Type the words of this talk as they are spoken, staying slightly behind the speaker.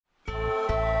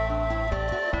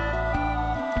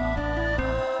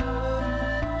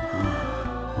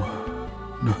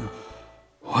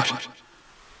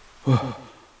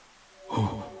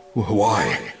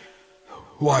Why?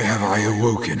 Why have I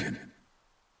awoken?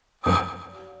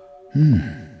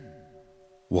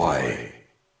 Why,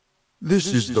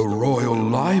 this is the Royal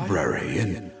Library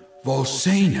in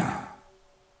Volsena.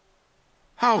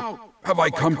 How have I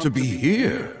come to be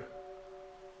here?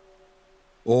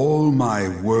 All my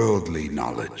worldly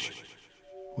knowledge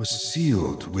was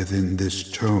sealed within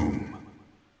this tome.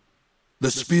 The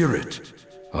spirit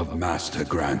of Master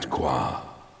Grand Qua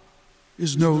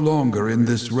is no longer in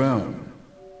this realm.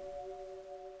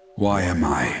 Why am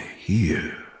I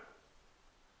here?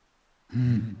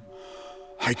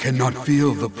 I cannot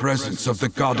feel the presence of the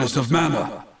goddess of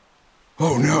mana.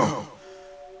 Oh no!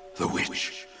 The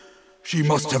witch. She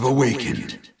must have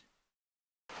awakened.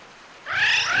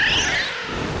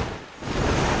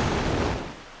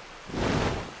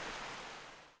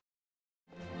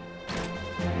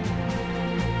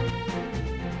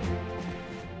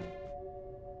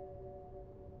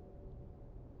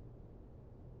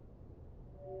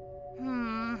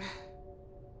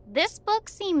 This book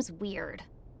seems weird.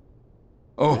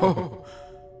 Oh,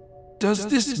 does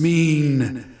this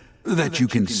mean that you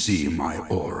can see my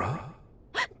aura?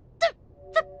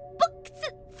 The book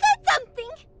said something!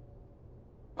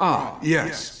 Ah,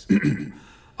 yes.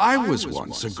 I was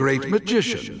once a great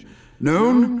magician,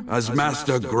 known as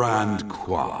Master Grand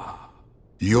Qua.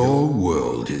 Your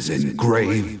world is in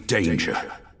grave danger,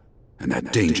 and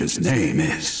that danger's name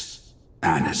is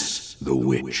Annis the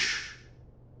Witch.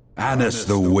 Annis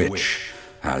the Witch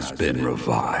has been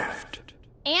revived.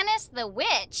 Annis the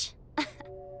Witch?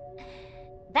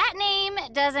 That name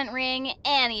doesn't ring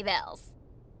any bells.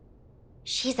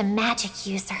 She's a magic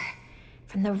user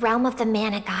from the realm of the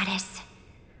Mana Goddess.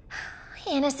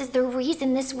 Annis is the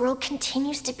reason this world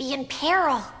continues to be in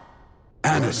peril.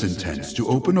 Annis intends to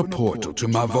open a portal to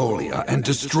Mavolia and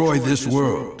destroy this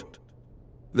world.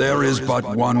 There is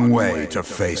but one way to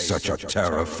face such a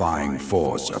terrifying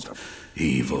force of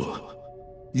evil.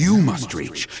 You must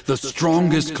reach the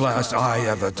strongest class I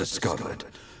ever discovered.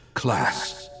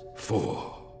 Class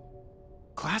 4.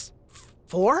 Class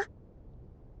 4?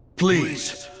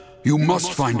 Please, you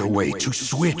must find a way to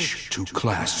switch to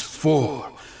Class 4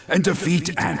 and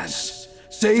defeat Annis.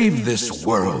 Save this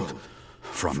world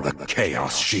from the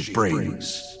chaos she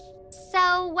brings.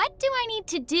 So, what do I need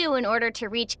to do in order to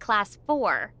reach Class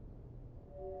 4?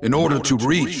 In order to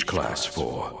reach Class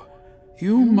 4,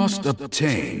 you must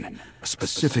obtain a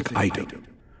specific item.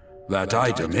 That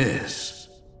item is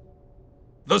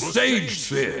the Sage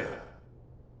Sphere,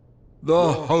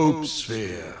 the Hope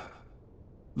Sphere,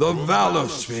 the Valor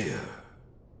Sphere.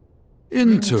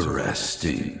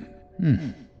 Interesting.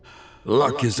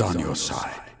 Luck is on your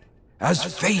side,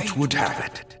 as fate would have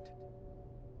it.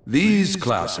 These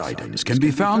class items can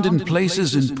be found in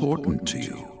places important to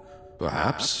you,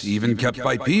 perhaps even kept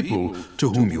by people to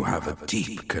whom you have a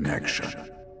deep connection.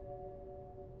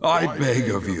 I beg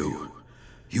of you,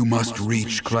 you must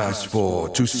reach Class 4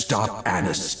 to stop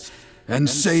Annis and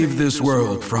save this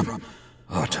world from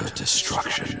utter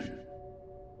destruction.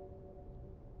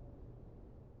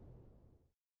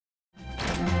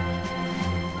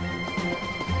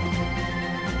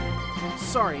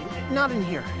 Sorry, not in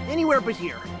here. Anywhere but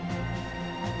here.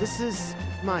 This is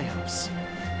my house.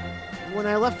 When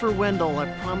I left for Wendell, I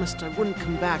promised I wouldn't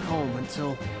come back home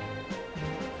until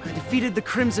I defeated the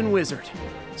Crimson Wizard.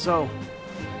 So,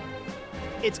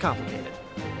 it's complicated.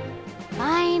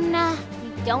 Fine,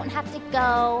 we don't have to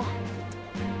go.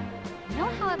 You know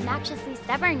how obnoxiously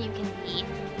stubborn you can be.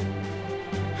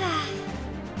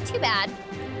 Too bad.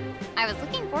 I was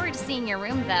looking forward to seeing your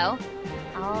room, though.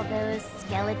 All those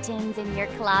skeletons in your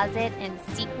closet and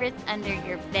secrets under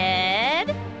your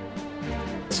bed.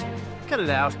 Cut it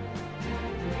out.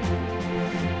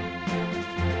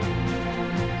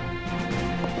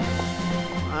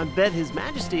 I bet His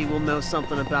Majesty will know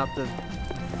something about the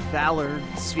Valor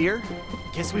Sphere.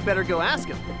 Guess we better go ask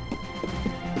him.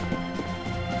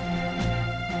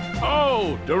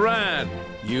 Oh, Duran,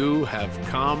 you have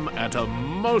come at a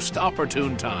most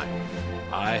opportune time.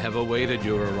 I have awaited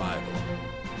your arrival.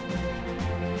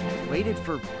 Waited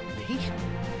for me?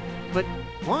 But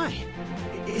why?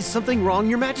 Is something wrong,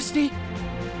 Your Majesty?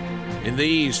 In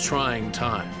these trying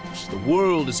times, the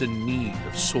world is in need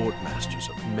of sword masters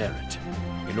of merit.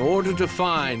 In order to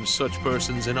find such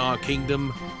persons in our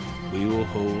kingdom, we will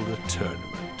hold a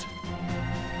tournament.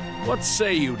 What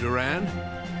say you, Duran?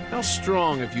 How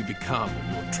strong have you become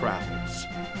in your travels?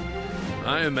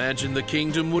 I imagine the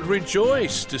kingdom would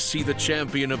rejoice to see the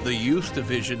champion of the youth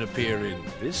division appear in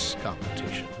this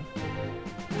competition.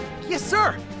 Yes,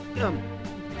 sir!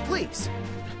 Please.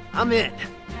 I'm in.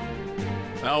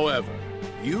 However,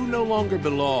 You no longer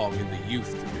belong in the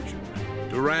youth division.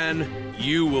 Duran,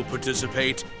 you will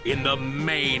participate in the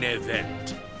main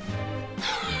event.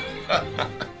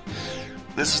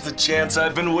 This is the chance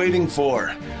I've been waiting for.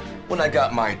 When I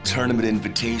got my tournament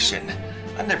invitation,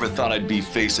 I never thought I'd be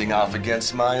facing off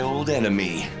against my old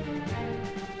enemy.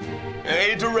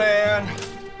 Hey, Duran.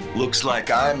 Looks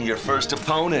like I'm your first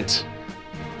opponent.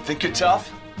 Think you're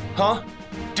tough? Huh?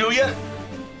 Do ya?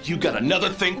 You got another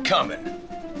thing coming.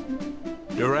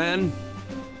 Duran,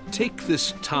 take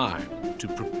this time to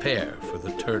prepare for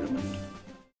the tournament.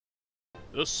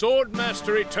 The Sword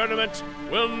Mastery Tournament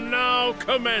will now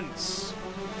commence.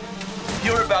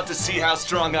 You're about to see how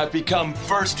strong I've become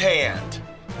firsthand.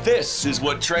 This is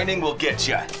what training will get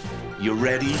you. You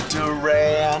ready,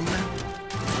 Duran?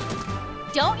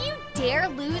 Don't you dare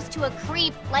lose to a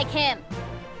creep like him.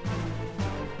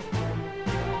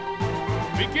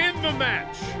 Begin the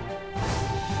match.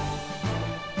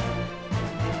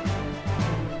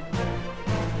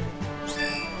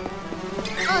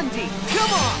 Andy,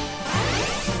 come on!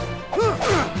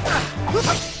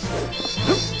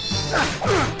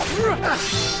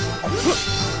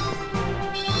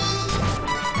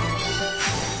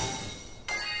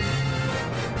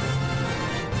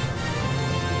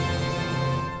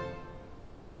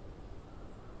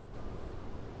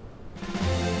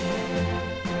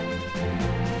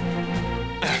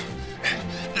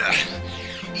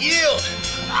 Yield!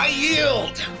 I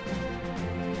yield!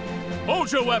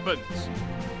 Hold your weapons.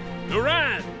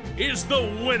 Duran is the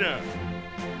winner.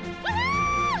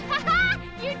 Woohoo!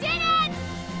 You did it!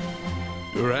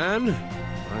 Duran,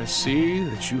 I see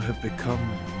that you have become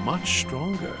much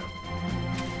stronger.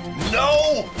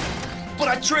 No! But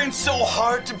I trained so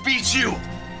hard to beat you!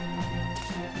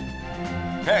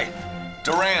 Hey,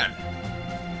 Duran.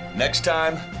 Next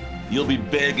time, you'll be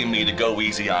begging me to go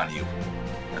easy on you.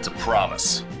 That's a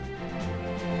promise.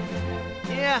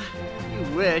 Yeah,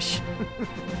 you wish.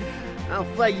 I'll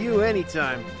fight you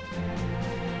anytime.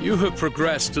 You have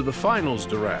progressed to the finals,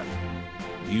 Duran.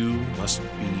 You must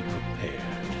be prepared.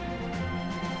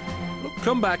 Look,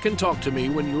 come back and talk to me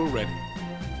when you're ready.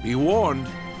 Be warned,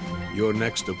 your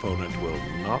next opponent will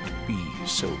not be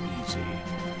so easy.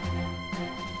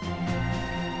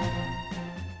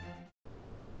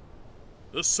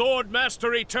 The Sword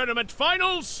Mastery Tournament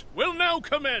Finals will now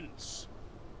commence.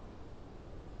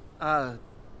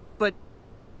 But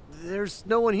there's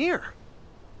no one here.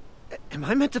 Am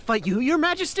I meant to fight you, Your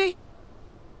Majesty?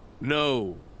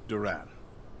 No, Duran.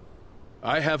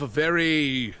 I have a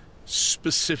very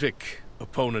specific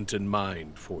opponent in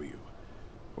mind for you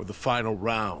for the final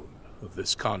round of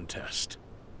this contest.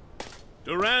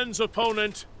 Duran's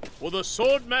opponent for the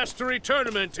Sword Mastery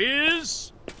Tournament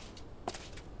is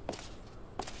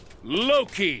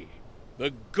Loki,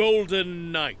 the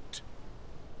Golden Knight.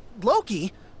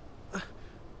 Loki?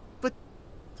 But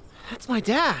that's my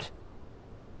dad.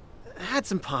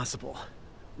 That's impossible.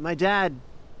 My dad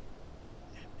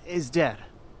is dead.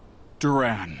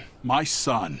 Duran, my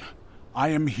son, I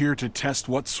am here to test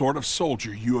what sort of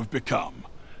soldier you have become.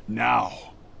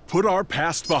 Now, put our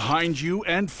past behind you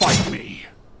and fight me.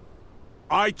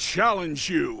 I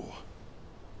challenge you.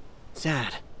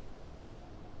 Dad.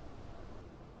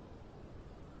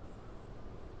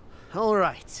 All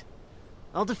right.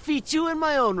 I'll defeat you in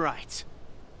my own right.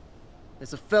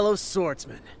 As a fellow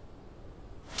swordsman.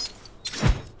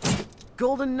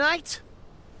 Golden Knight?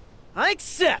 I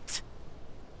accept!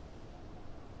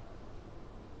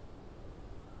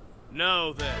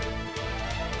 Now then,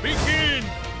 begin!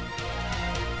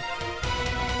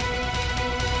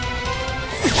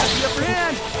 The upper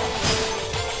hand!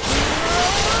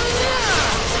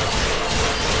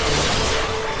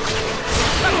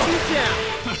 Knock you down!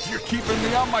 You're keeping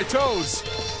me on my toes.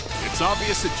 It's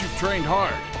obvious that you've trained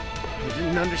hard. I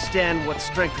didn't understand what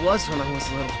strength was when I was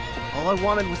little. All I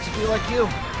wanted was to be like you.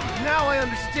 Now I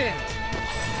understand.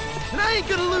 And I ain't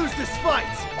gonna lose this fight!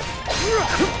 You're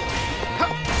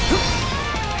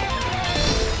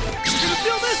gonna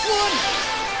feel this one!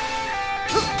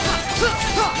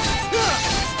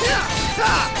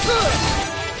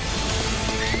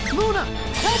 Luna,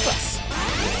 help us!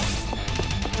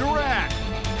 Duran,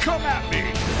 come at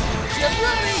me! Get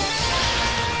ready!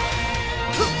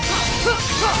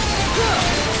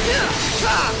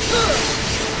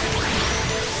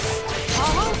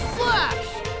 Hollow Slash!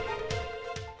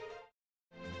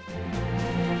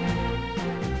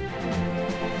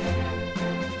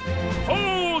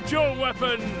 Hold your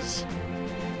weapons!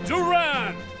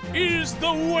 Duran is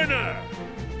the winner!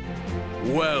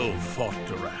 Well fought,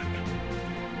 Duran.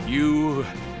 You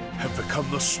have become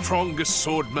the strongest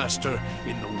swordmaster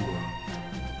in the world.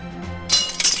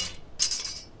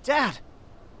 Dad,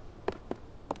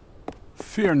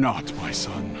 Fear not, my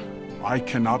son. I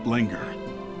cannot linger,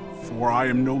 for I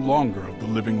am no longer of the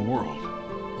living world.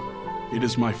 It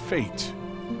is my fate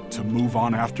to move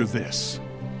on after this,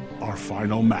 our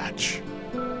final match.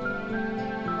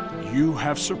 You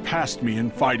have surpassed me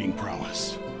in fighting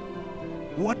prowess.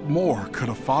 What more could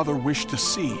a father wish to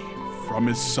see from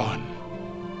his son?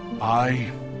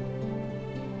 I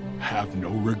have no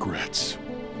regrets.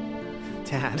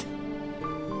 Dad.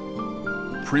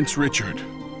 Prince Richard,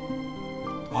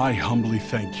 I humbly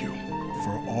thank you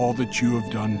for all that you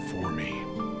have done for me.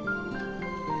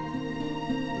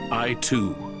 I,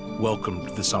 too,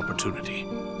 welcomed this opportunity.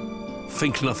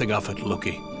 Think nothing of it,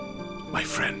 Loki, my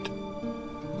friend.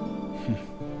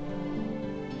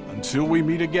 Until we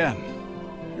meet again,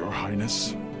 Your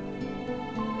Highness.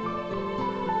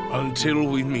 Until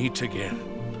we meet again.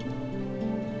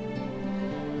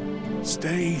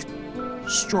 Stay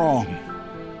strong,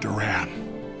 Duran.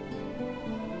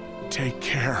 Take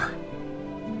care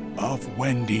of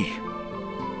Wendy.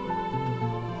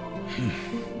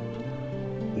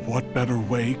 What better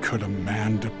way could a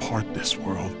man depart this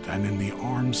world than in the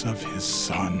arms of his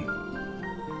son?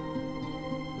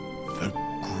 The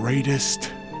greatest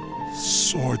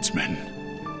swordsman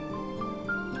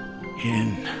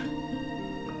in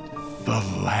the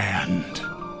land.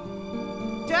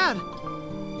 Dad!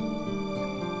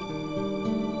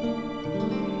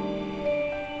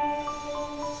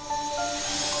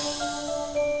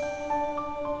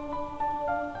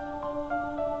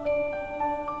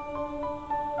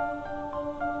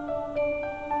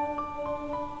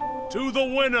 To the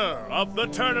winner of the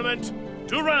tournament,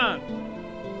 Duran,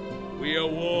 we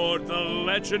award the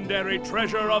legendary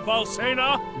treasure of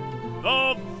Valsena,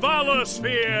 the Valor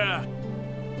Sphere.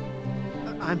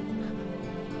 I'm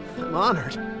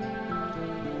honored.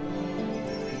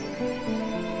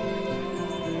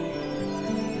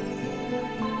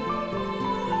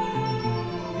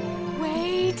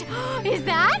 Wait, is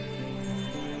that?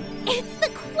 It's the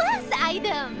class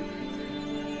item!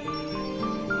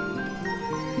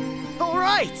 All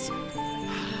right!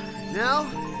 Now,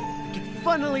 I can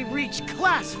finally reach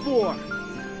Class 4!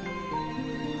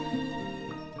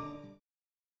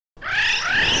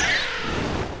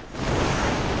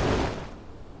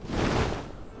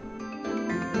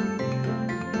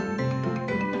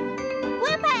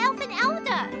 Grandpa Elfin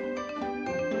Elder!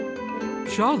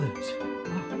 Charlotte,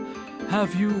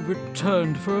 have you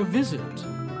returned for a visit?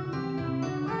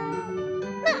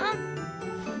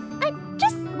 I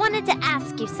just wanted to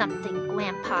ask you something,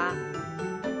 Grandpa.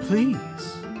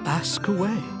 Please, ask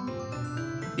away.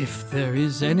 If there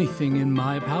is anything in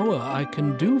my power I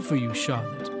can do for you,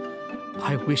 Charlotte,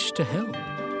 I wish to help.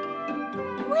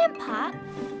 Grandpa,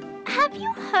 have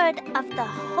you heard of the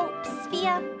Hope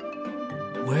Sphere?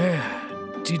 Where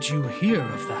did you hear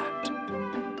of that?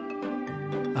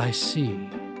 I see.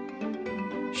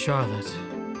 Charlotte,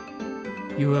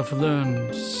 you have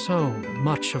learned so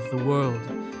much of the world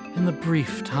in the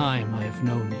brief time I have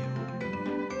known you.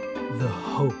 The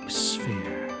Hope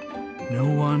Sphere. No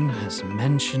one has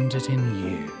mentioned it in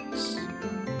years.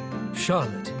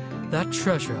 Charlotte, that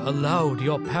treasure allowed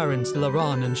your parents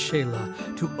Duran and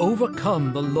Shayla to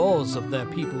overcome the laws of their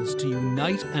peoples to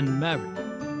unite and marry.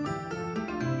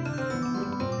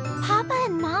 Papa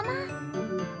and Mama?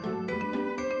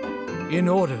 In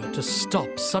order to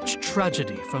stop such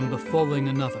tragedy from befalling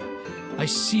another, I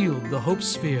sealed the Hope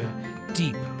Sphere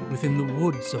deep within the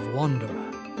woods of Wanderer.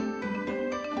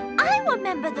 I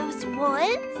remember those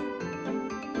woods.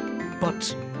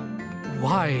 But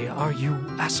why are you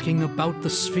asking about the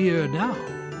sphere now?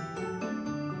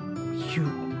 You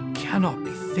cannot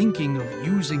be thinking of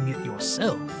using it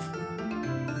yourself.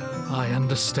 I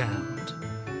understand.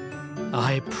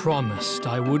 I promised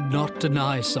I would not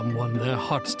deny someone their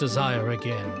heart's desire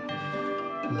again,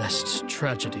 lest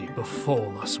tragedy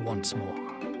befall us once more.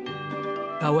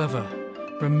 However,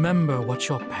 remember what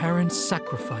your parents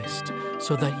sacrificed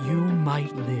so that you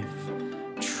might live.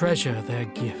 Treasure their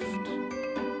gift.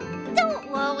 Don't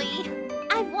worry.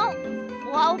 I won't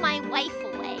throw my wife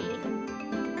away.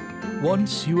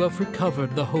 Once you have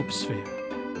recovered the Hope Sphere,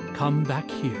 come back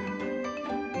here.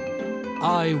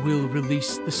 I will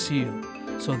release the seal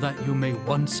so that you may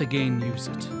once again use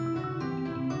it.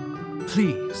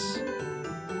 Please,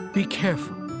 be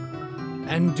careful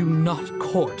and do not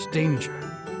court danger.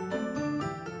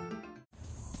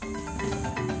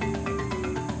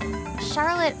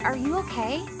 Charlotte, are you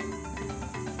okay?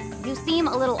 You seem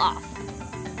a little off.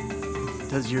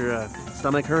 Does your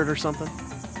stomach hurt or something?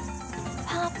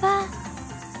 Papa?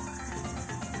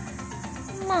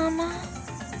 Mama?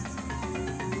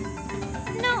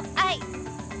 No,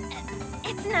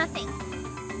 it's nothing.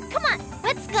 Come on,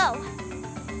 let's go.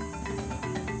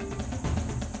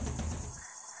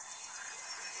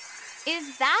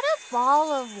 Is that a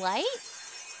ball of light?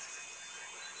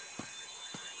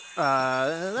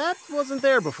 That wasn't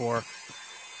there before.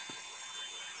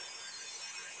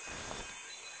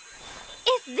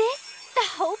 Is this the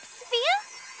Hope Sphere?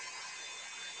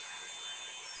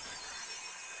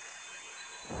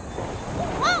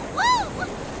 Whoa, whoa!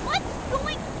 What's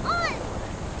going on?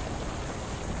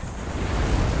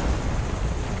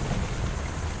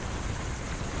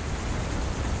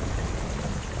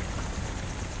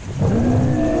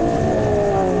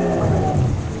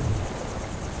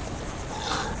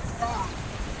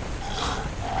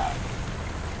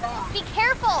 Be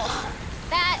careful!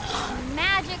 That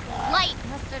magic light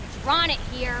must have drawn it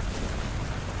here.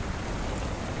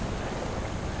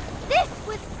 This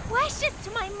was precious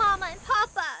to my mama and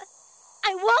papa.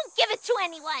 I won't give it to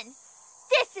anyone.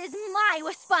 This is my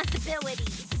responsibility.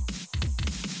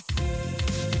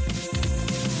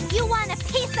 You want a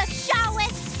piece of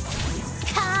Charlotte?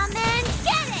 Come and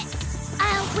get it!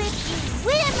 I'll whip you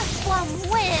whim from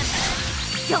whim.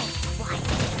 Don't try it.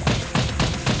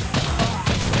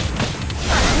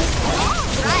 All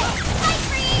right, hi,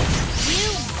 Free. You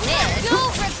win.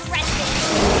 You'll regret this.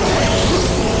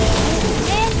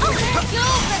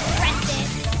 You'll regret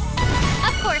this.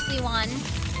 Of course we won.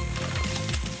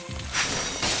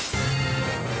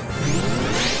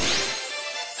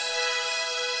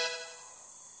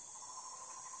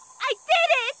 I did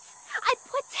it! I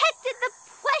protected the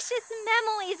precious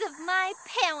memories of my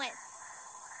parents.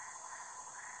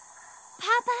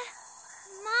 Papa,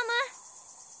 Mama,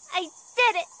 I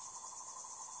did it.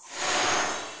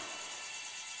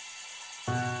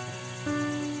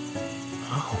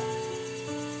 Oh.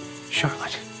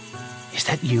 Charlotte, is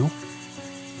that you?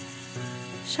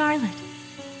 Charlotte,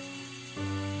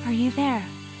 are you there?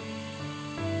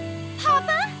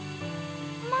 Papa?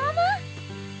 Mama?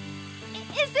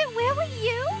 Is it really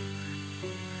you?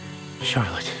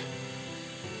 Charlotte,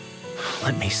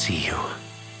 let me see you.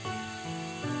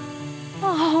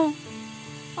 Oh,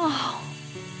 oh,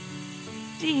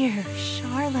 dear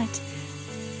Charlotte.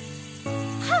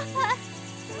 Papa?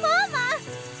 Mama?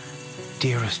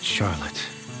 Dearest Charlotte,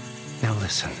 now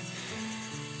listen.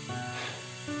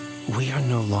 We are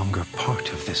no longer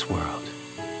part of this world.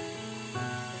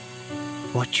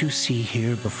 What you see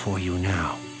here before you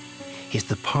now is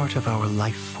the part of our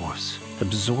life force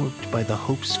absorbed by the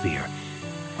Hope Sphere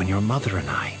when your mother and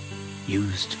I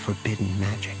used forbidden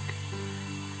magic.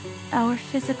 Our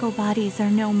physical bodies are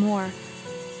no more,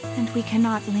 and we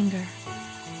cannot linger.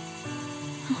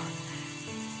 Oh,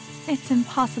 it's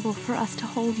impossible for us to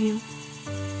hold you.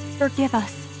 Forgive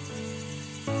us.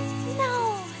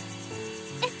 No,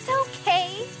 it's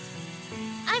okay.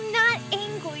 I'm not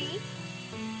angry.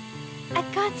 I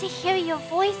got to hear your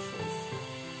voices.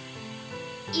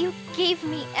 You gave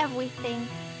me everything.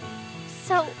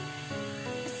 So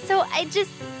I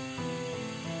just...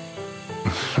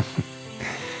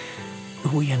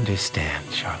 We understand,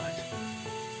 Charlotte.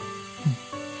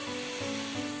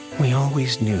 We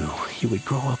always knew you would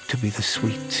grow up to be the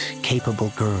sweet,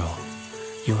 capable girl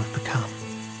you have become.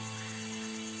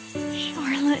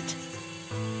 Charlotte,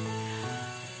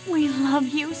 we love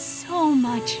you so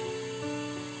much.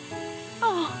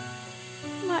 Oh,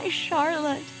 my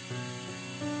Charlotte.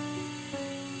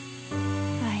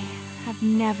 I have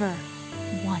never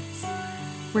once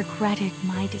regretted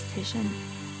my decision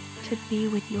to be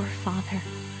with your father.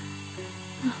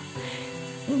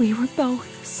 We were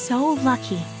both so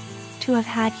lucky to have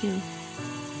had you,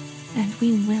 and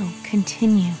we will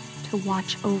continue to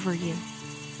watch over you.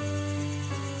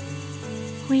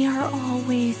 We are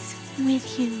always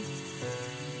with you.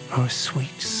 Our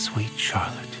sweet, sweet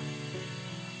Charlotte.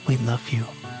 We love you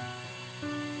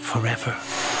forever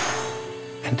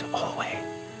and always.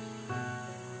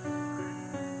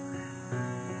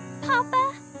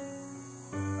 Papa?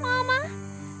 Mama?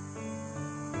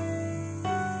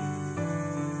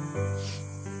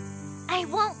 I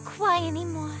won't cry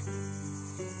anymore.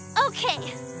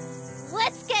 Okay,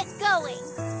 let's get going.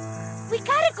 We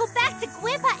gotta go back to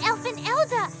Grandpa Elf and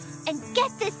Elda and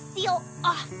get this seal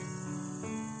off.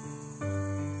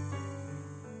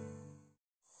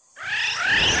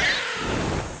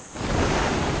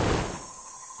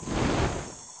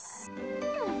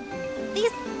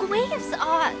 These graves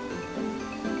are...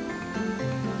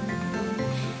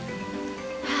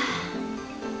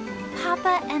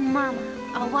 Papa and Mama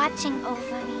are watching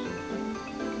over me,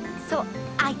 so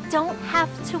I don't have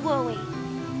to worry.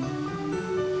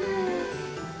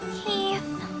 Heath.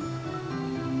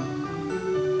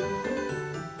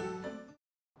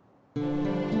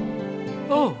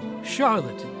 Oh,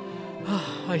 Charlotte.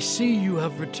 I see you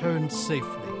have returned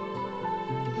safely.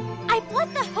 I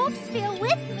brought the Hope Sphere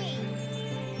with me.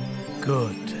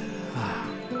 Good.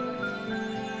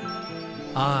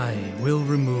 I will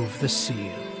remove the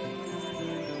seal.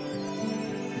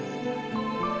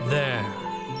 There.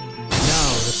 Now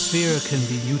the sphere can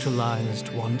be utilized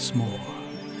once more.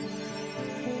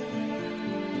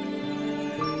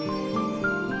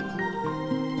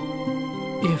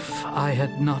 If I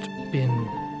had not been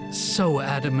so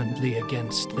adamantly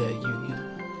against their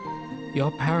union,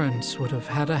 your parents would have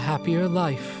had a happier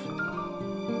life.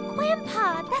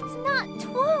 Grandpa, that's not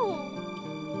true.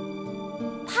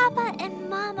 Papa and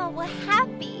Mama were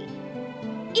happy.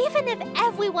 Even if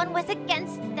everyone was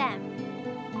against them,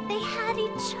 they had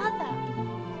each other.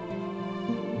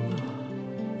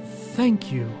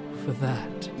 Thank you for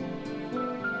that.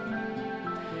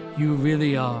 You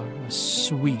really are a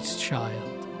sweet child.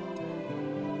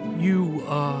 You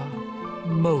are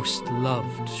most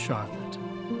loved, Charlotte.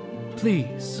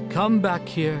 Please come back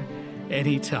here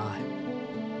anytime.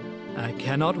 I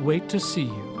cannot wait to see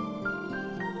you,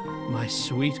 my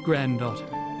sweet granddaughter,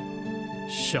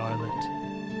 Charlotte.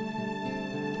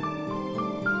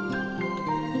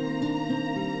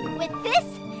 With this,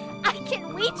 I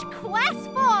can reach Class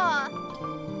 4!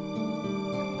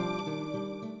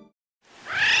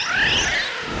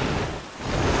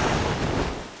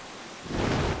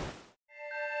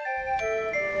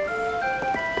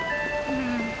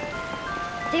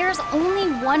 There's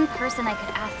only one person I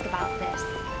could ask about this.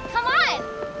 Come on!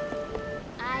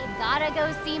 I gotta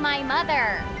go see my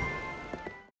mother.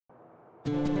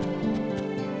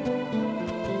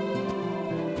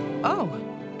 Oh,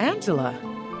 Angela.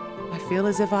 I feel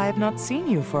as if I have not seen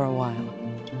you for a while.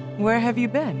 Where have you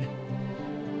been?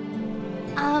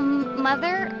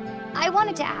 Mother, I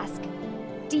wanted to ask,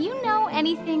 do you know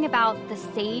anything about the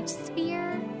Sage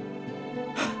Sphere?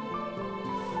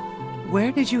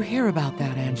 Where did you hear about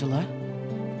that, Angela?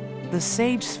 The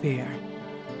Sage Sphere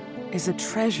is a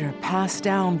treasure passed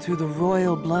down through the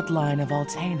royal bloodline of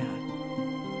Altena.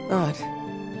 But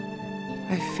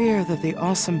I fear that the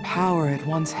awesome power it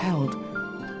once held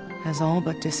has all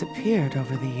but disappeared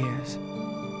over the years.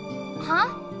 Huh?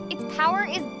 Its power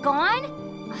is gone?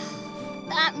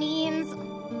 That means...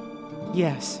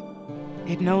 Yes.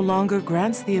 It no longer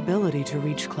grants the ability to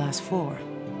reach Class 4.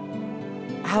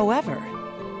 However,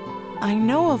 I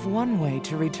know of one way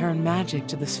to return magic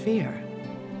to the sphere.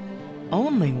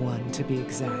 Only one, to be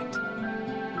exact.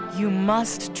 You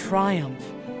must triumph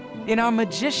in our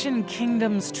Magician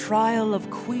Kingdom's trial of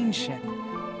queenship.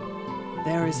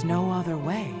 There is no other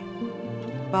way.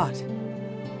 But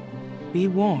be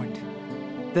warned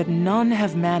that none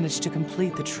have managed to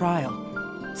complete the trial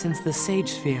since the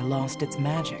Sage Sphere lost its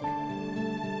magic.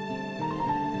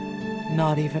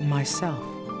 Not even myself.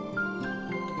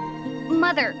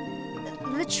 Mother,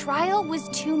 the trial was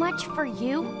too much for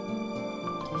you?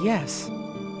 Yes.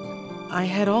 I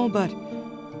had all but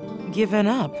given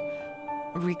up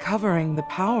recovering the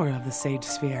power of the Sage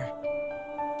Sphere.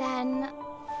 Then...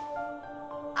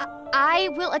 I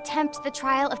will attempt the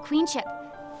trial of queenship,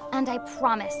 and I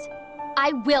promise,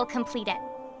 I will complete it.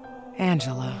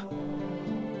 Angela,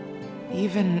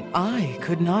 even I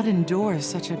could not endure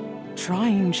such a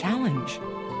trying challenge.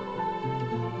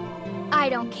 I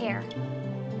don't care.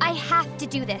 I have to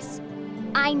do this.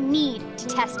 I need to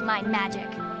test my magic.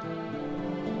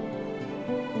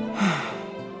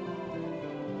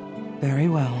 Very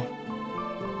well.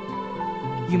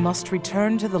 You must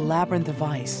return to the Labyrinth of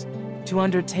Ice to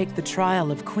undertake the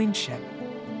trial of queenship.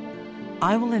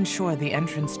 I will ensure the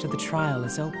entrance to the trial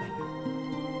is open.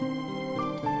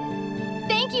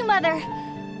 Thank you, Mother.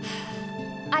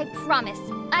 I promise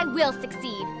I will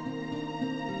succeed.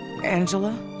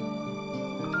 Angela?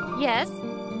 Yes?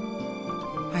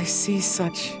 I see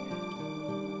such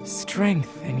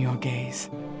strength in your gaze,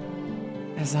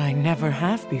 as I never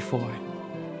have before.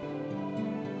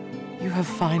 You have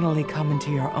finally come into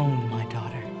your own, my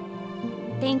daughter.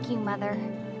 Thank you, Mother.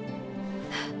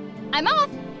 I'm off!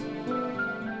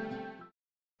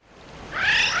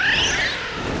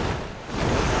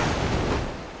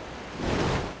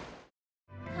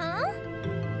 Huh?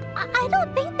 I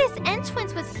don't think this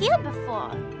entrance was here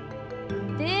before.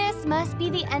 This must be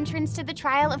the entrance to the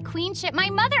trial of queenship my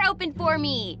mother opened for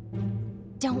me.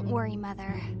 Don't worry,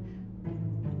 Mother.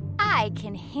 I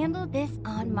can handle this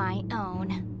on my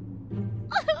own.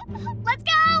 Let's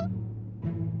go!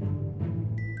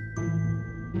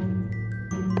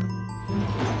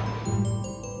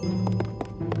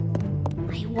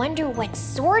 I wonder what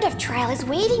sort of trial is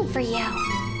waiting for you.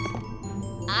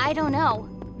 I don't know.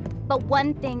 But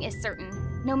one thing is certain.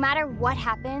 No matter what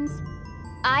happens,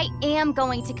 I am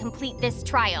going to complete this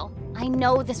trial. I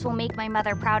know this will make my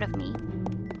mother proud of me.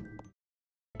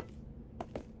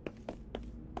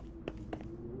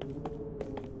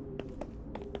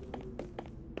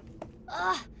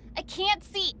 Ugh, I can't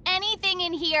see anything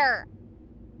in here.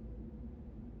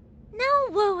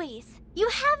 No worries. You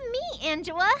have me,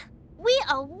 Angela. We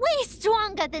are way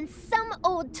stronger than some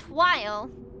old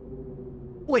twile.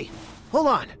 Wait, hold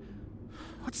on.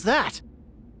 What's that?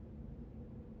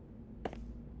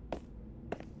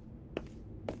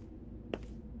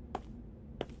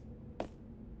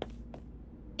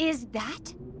 Is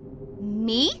that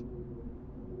me?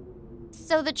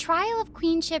 So the trial of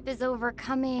queenship is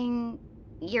overcoming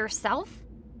yourself?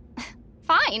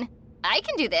 Fine, I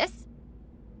can do this.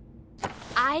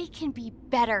 I can be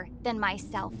better than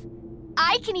myself.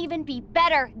 I can even be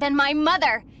better than my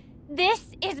mother.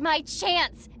 This is my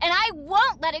chance, and I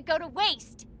won't let it go to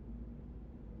waste.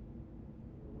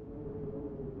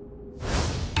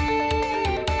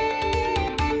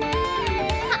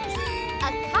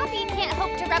 A copy can't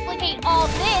hope to replicate all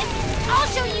this. I'll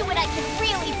show you what I can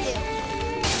really do.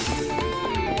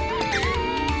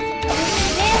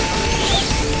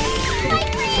 Fight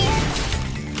free!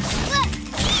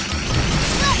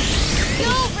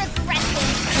 You'll regret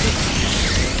this.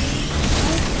 You'll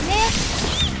regret this.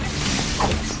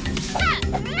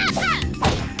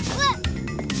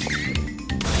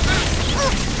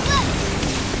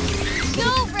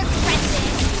 You'll regret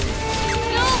this.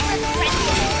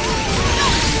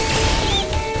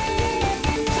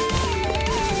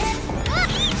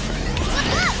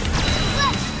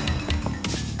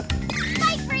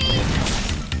 Fight freeze!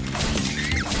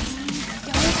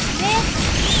 Don't miss.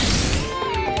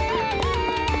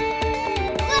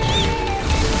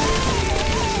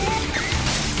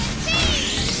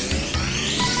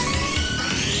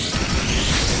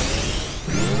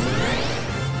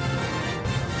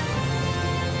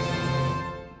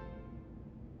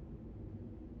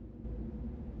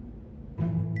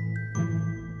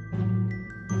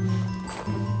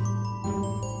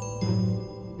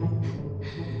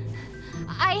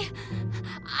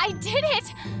 I did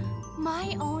it!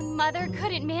 My own mother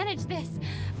couldn't manage this,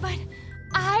 but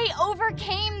I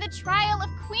overcame the trial of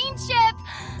queenship!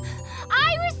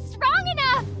 I was strong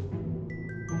enough!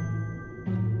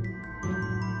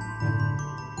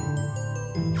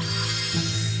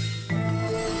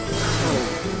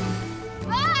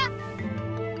 Ah!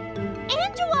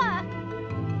 Angela!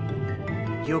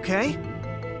 You okay?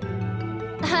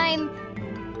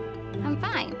 I'm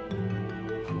fine.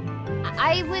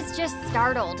 I was just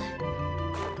startled.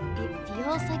 It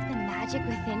feels like the magic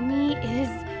within me is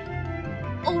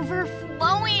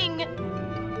overflowing.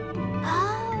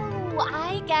 Oh,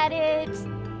 I get it.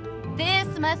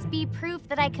 This must be proof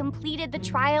that I completed the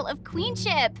trial of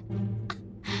queenship.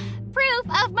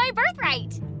 Proof of my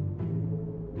birthright.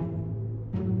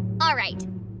 All right,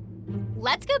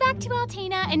 let's go back to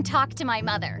Altena and talk to my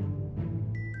mother.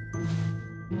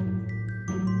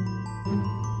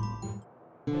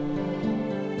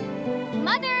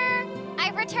 Mother,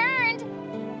 I've returned.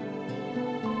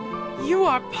 You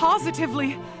are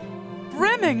positively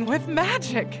brimming with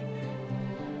magic.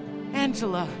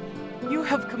 Angela, you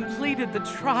have completed the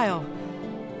trial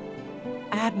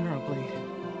admirably.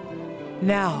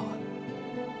 Now,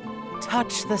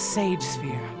 touch the Sage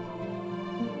Sphere.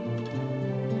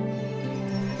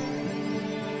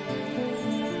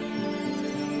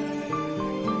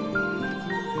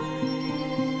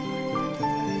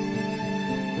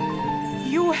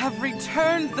 You have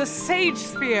returned the Sage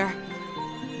Sphere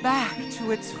back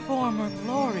to its former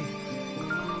glory.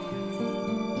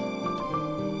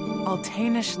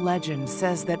 Altanish legend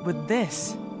says that with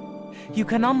this, you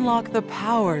can unlock the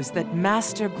powers that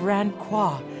Master Grand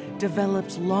Qua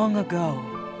developed long ago.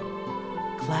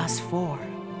 Class 4.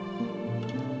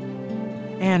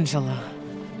 Angela,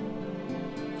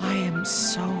 I am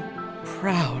so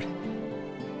proud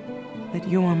that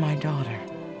you are my daughter.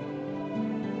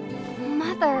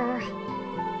 Mother.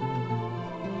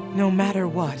 No matter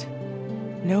what,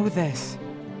 know this.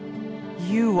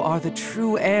 You are the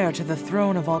true heir to the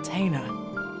throne of Altena.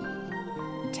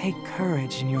 Take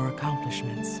courage in your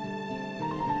accomplishments.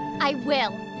 I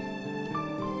will.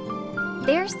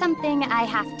 There's something I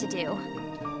have to do.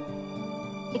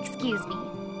 Excuse me.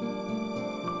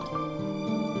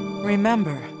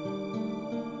 Remember,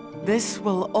 this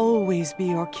will always be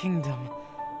your kingdom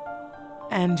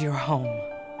and your home.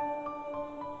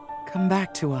 Come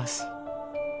back to us,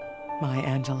 my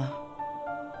Angela.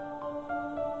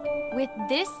 With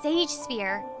this Sage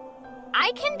Sphere,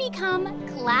 I can become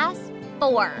Class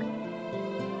 4.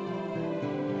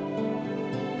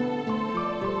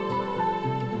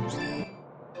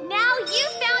 Now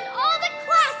you've found all the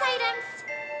class items!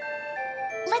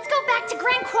 Let's go back to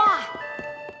Grand Qua!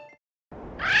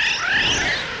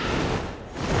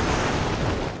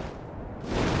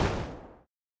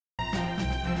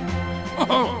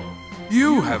 Oh,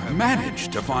 you have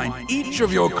managed to find each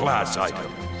of your class items.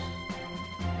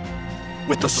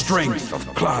 With the strength of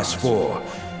Class 4,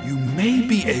 you may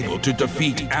be able to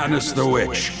defeat Annis the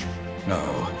Witch.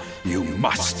 No, you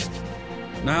must.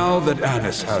 Now that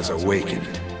Annis has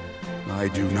awakened, I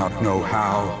do not know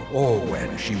how or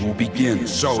when she will begin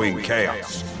sowing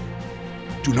chaos.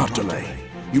 Do not delay.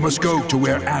 You must go to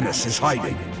where Annis is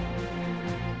hiding.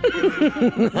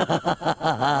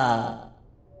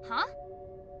 Huh?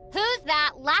 Who's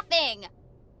that laughing?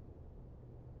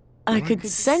 I could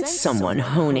sense someone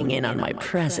honing in on my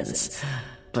presence,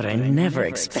 but I never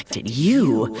expected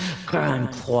you,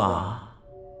 Grand Croix.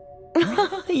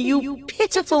 You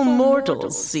pitiful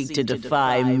mortals seek to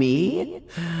defy me?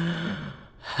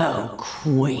 How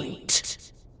quaint.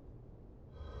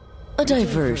 A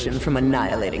diversion from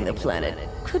annihilating the planet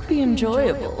could be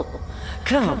enjoyable.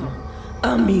 Come,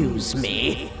 amuse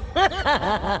me.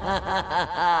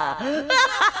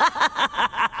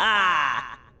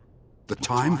 The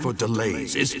time for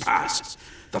delays is past.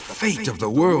 The fate of the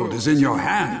world is in your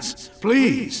hands.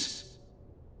 Please.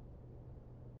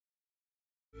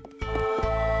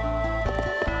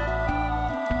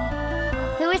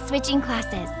 Who is switching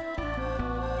classes?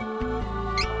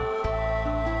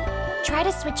 Try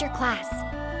to switch your class.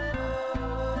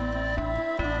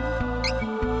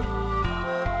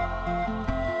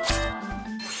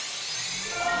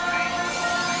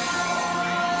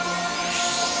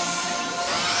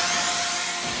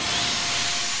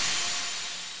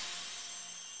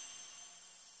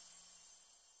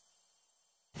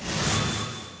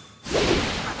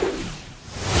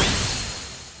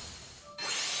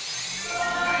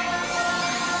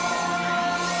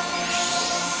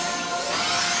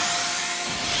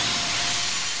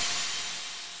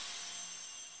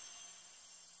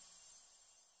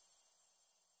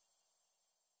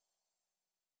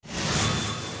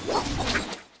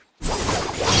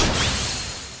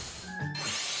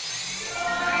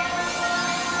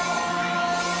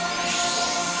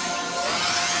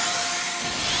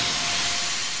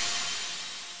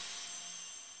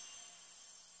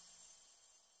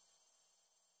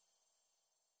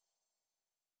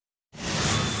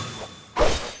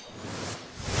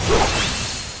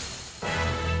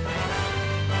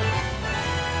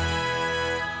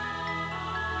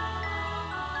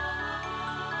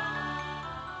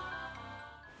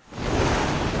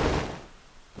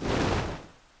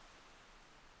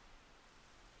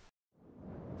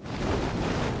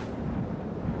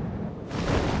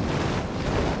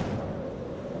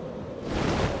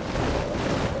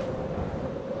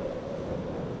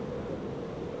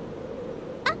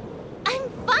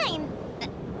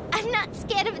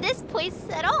 Scared of this place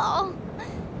at all.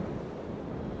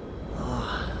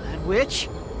 Oh, that witch?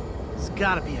 It's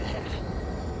gotta be ahead.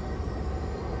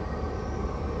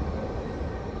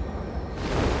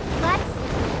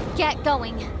 Let's get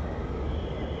going.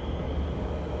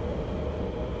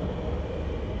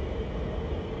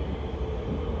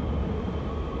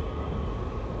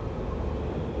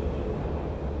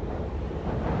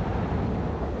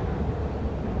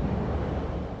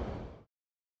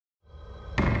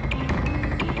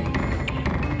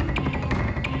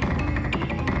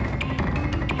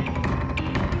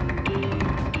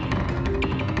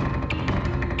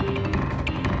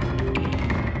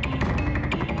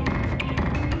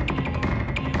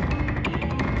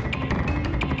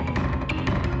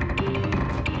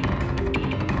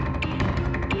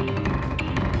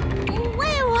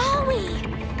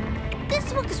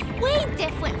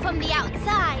 From the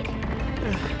outside.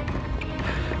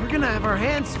 We're gonna have our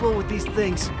hands full with these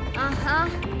things. Uh-huh.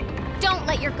 Don't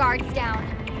let your guards down.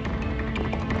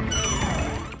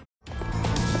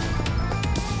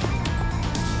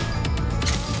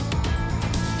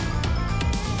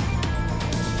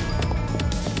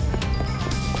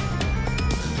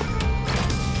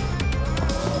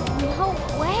 No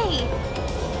way!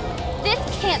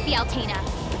 This can't be Altena.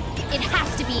 It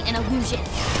has to be an illusion.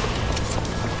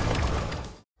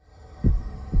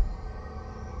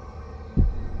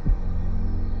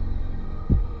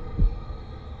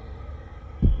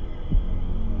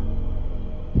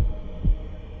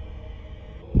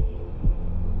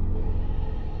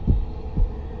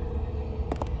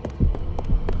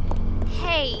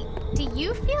 Do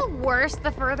you feel worse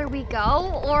the further we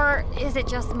go, or is it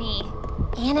just me?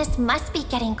 Annis must be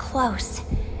getting close.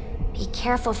 Be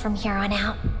careful from here on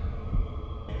out.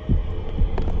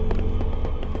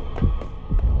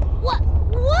 What?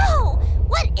 Whoa!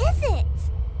 What is it?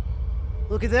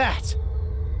 Look at that!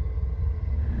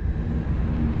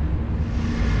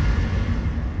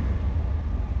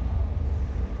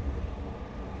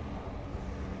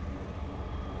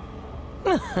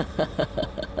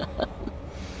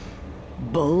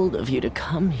 Bold of you to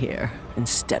come here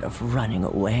instead of running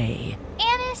away.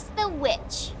 Annis the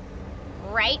Witch,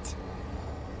 right?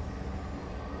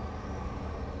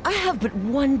 I have but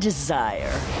one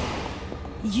desire.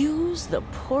 Use the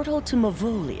portal to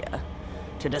Mavolia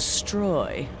to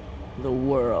destroy the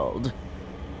world.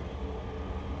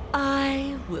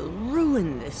 I will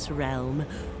ruin this realm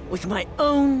with my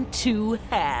own 2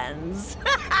 hands.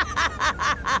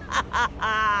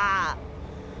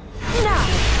 Now,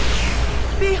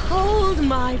 behold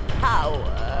my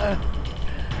power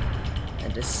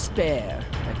and despair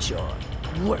at your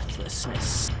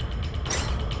worthlessness.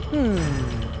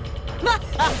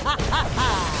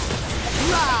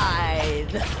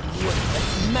 Writhe, worthless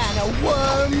mana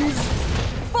worms!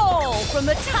 Fall from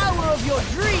the tower of your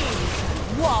dreams!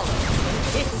 Wallow in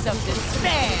pits of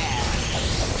despair!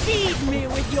 Feed me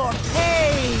with your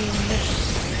pain!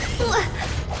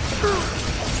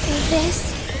 So this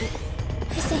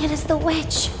is Annis the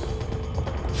Witch.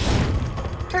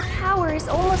 Her power is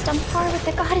almost on par with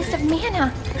the goddess of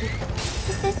mana.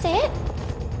 Is this it?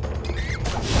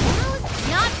 Now's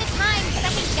not the time to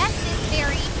second-guess this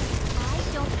theory.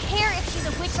 I don't care if she's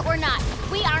a witch or not.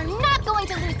 We are not going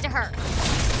to lose to her.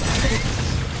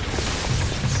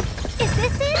 Is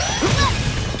this it?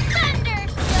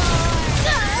 Thunderstorm!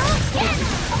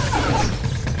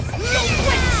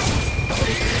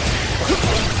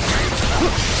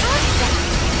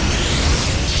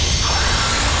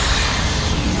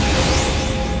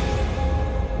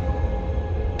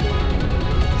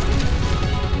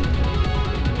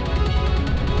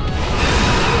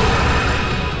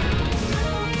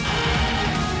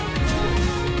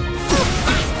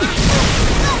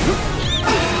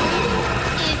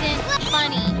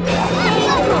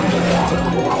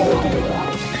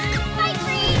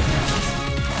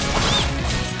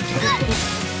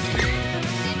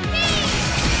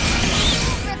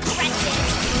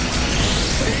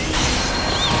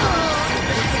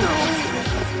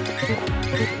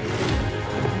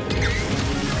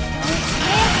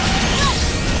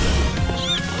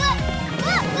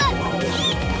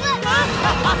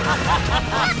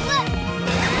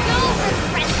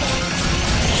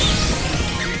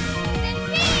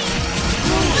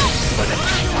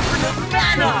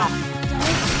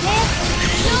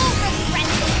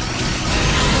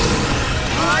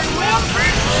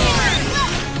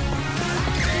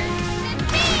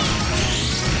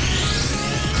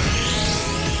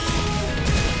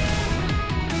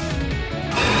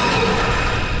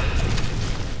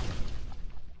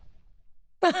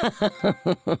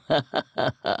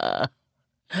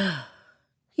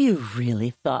 You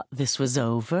really thought this was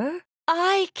over?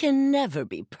 I can never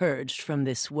be purged from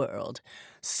this world.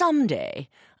 Someday,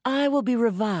 I will be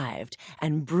revived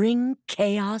and bring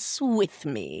chaos with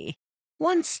me.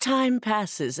 Once time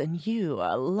passes and you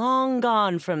are long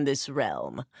gone from this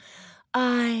realm,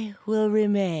 I will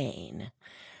remain,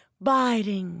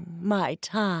 biding my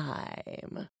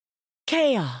time.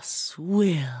 Chaos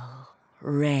will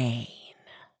reign.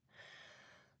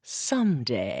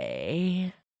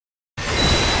 Someday.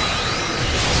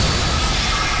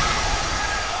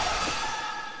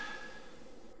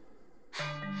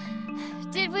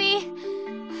 Did we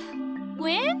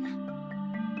win?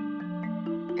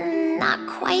 Not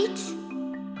quite.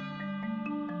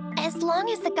 As long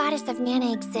as the goddess of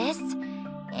mana exists,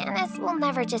 Annis will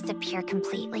never disappear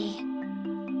completely.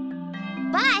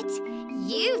 But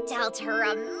you dealt her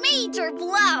a major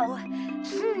blow.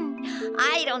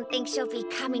 I don't think she'll be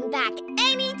coming back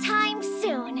anytime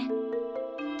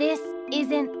soon. This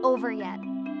isn't over yet.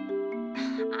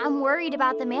 I'm worried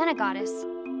about the mana goddess.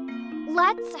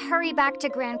 Let's hurry back to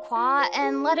Grand Croix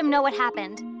and let him know what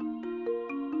happened.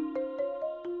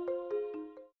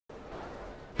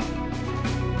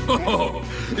 Oh,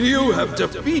 you have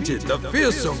defeated the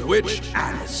fearsome witch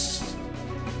Annis.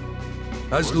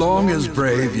 As long as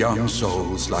brave young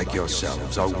souls like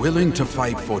yourselves are willing to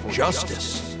fight for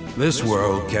justice, this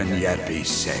world can yet be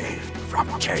saved from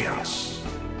chaos.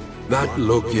 That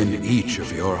look in each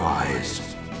of your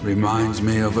eyes reminds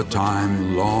me of a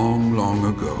time long, long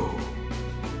ago.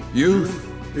 Youth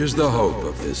is the hope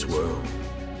of this world.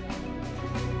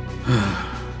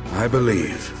 I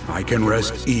believe I can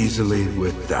rest easily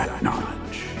with that knowledge.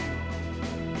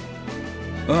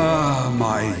 Ah,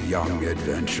 my young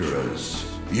adventurers,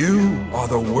 you are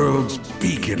the world's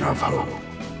beacon of hope.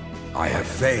 I have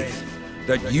faith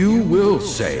that you will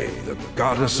save the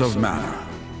goddess of mana.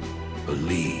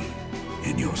 Believe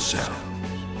in yourself.